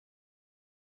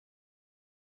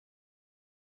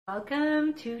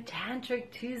Welcome to Tantric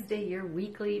Tuesday, your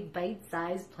weekly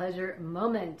bite-sized pleasure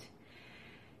moment.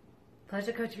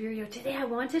 Pleasure Coach Viryo. Today I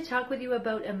want to talk with you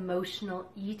about emotional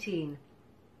eating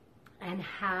and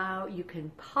how you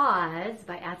can pause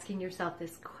by asking yourself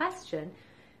this question,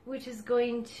 which is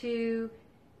going to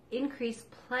increase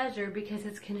pleasure because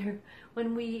it's going to,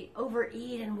 when we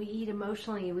overeat and we eat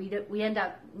emotionally, we end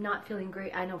up not feeling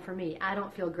great. I know for me, I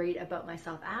don't feel great about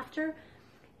myself after.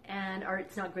 Or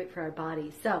it's not great for our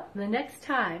body. So the next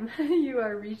time you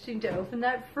are reaching to open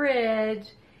that fridge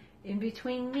in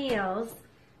between meals,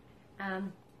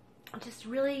 just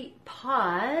really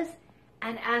pause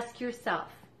and ask yourself,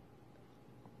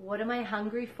 what am I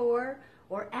hungry for?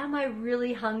 Or am I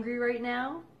really hungry right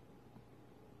now?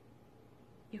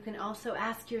 You can also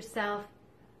ask yourself,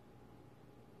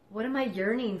 what am I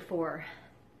yearning for?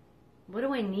 What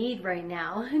do I need right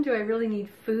now? Do I really need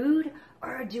food?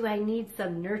 Or do I need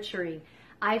some nurturing?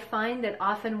 I find that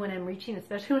often when I'm reaching,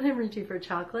 especially when I'm reaching for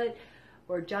chocolate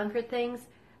or junk or things,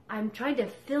 I'm trying to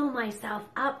fill myself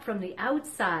up from the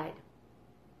outside.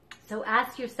 So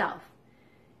ask yourself,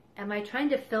 am I trying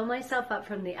to fill myself up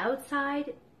from the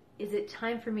outside? Is it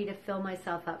time for me to fill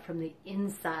myself up from the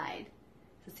inside?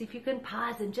 So see if you can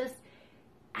pause and just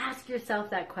ask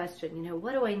yourself that question.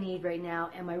 What do I need right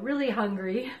now? Am I really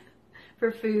hungry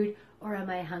for food? Or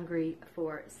am I hungry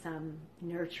for some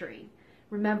nurturing?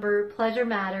 Remember, pleasure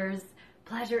matters.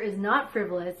 Pleasure is not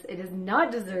frivolous. It is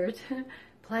not dessert.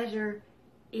 Pleasure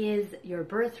is your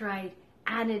birthright,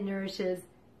 and it nourishes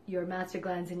your master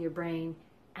glands in your brain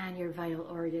and your vital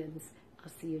organs.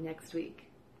 I'll see you next week.